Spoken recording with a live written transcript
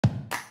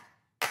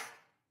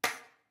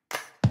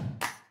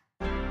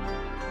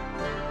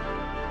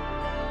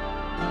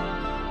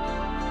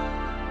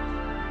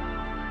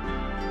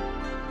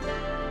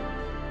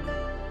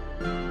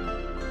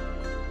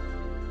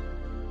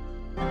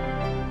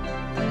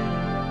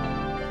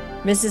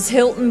Mrs.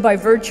 Hilton, by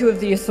virtue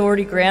of the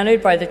authority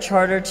granted by the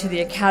charter to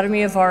the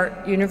Academy of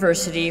Art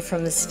University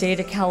from the state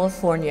of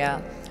California,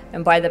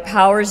 and by the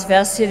powers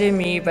vested in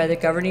me by the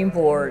governing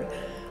board,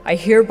 I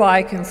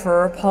hereby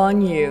confer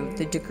upon you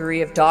the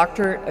degree of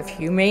Doctorate of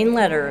Humane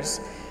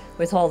Letters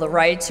with all the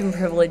rights and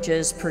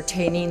privileges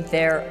pertaining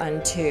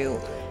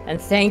thereunto.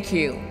 And thank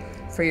you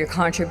for your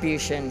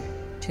contribution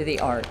to the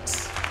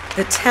arts.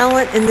 The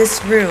talent in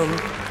this room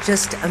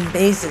just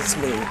amazes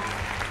me.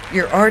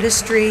 Your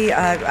artistry,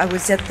 I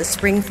was at the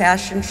spring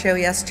fashion show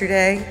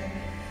yesterday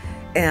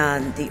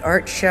and the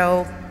art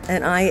show,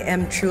 and I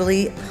am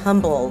truly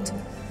humbled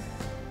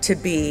to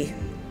be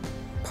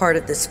part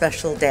of this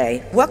special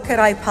day. What could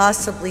I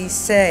possibly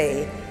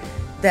say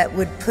that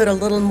would put a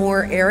little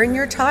more air in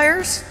your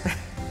tires?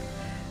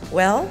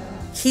 Well,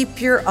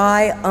 keep your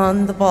eye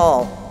on the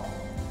ball.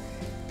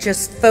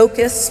 Just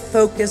focus,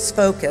 focus,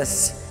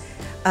 focus.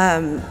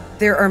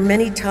 There are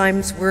many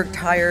times we're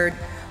tired,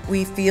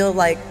 we feel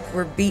like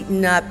we're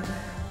beaten up,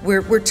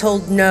 we're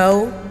told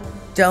no,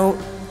 don't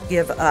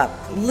give up.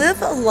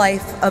 Live a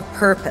life of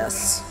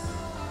purpose.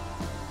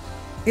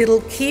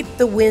 It'll keep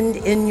the wind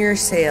in your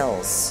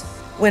sails.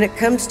 When it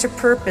comes to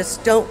purpose,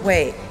 don't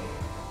wait.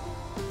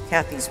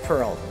 Kathy's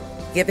Pearl.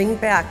 Giving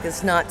back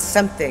is not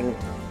something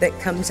that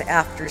comes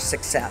after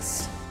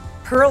success.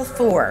 Pearl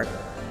 4,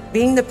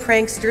 being the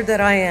prankster that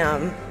I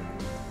am,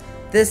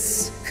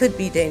 this could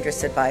be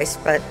dangerous advice,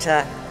 but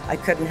I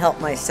couldn't help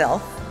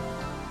myself.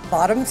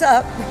 Bottoms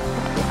up.